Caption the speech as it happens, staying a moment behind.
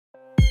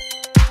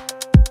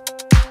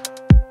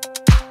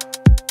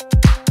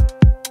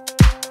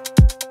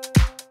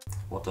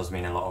what does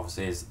mean a lot,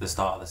 obviously, is the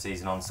start of the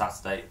season on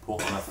Saturday.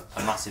 Portsmouth, a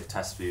massive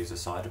test for you as a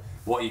side.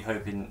 What are you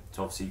hoping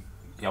to, obviously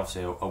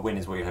a win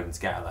is what you're hoping to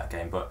get out of that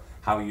game, but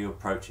how are you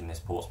approaching this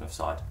Portsmouth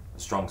side? A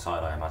strong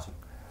side, I imagine.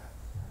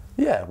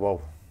 Yeah,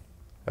 well,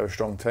 they're a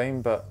strong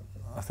team, but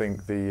I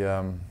think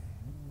the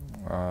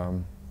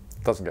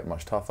doesn't get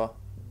much tougher.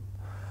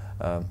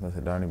 I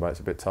think the only way it's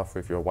a bit tougher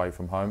if you're away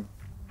from home.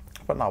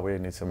 But no, we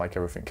need to make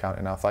everything count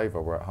in our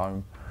favour. We're at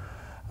home.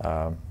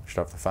 Should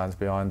have the fans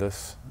behind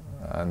us,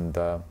 and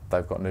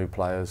they've got new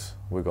players.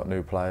 We've got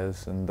new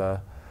players, and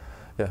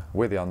yeah,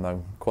 we're the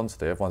unknown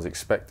quantity. Everyone's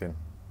expecting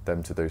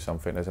them to do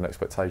something. There's an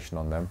expectation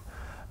on them.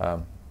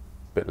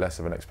 Bit less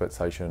of an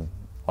expectation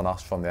on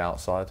us from the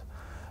outside.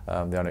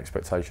 The only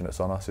expectation that's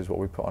on us is what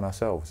we put on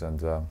ourselves,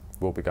 and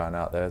we'll be going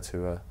out there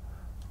to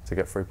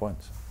get 3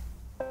 points.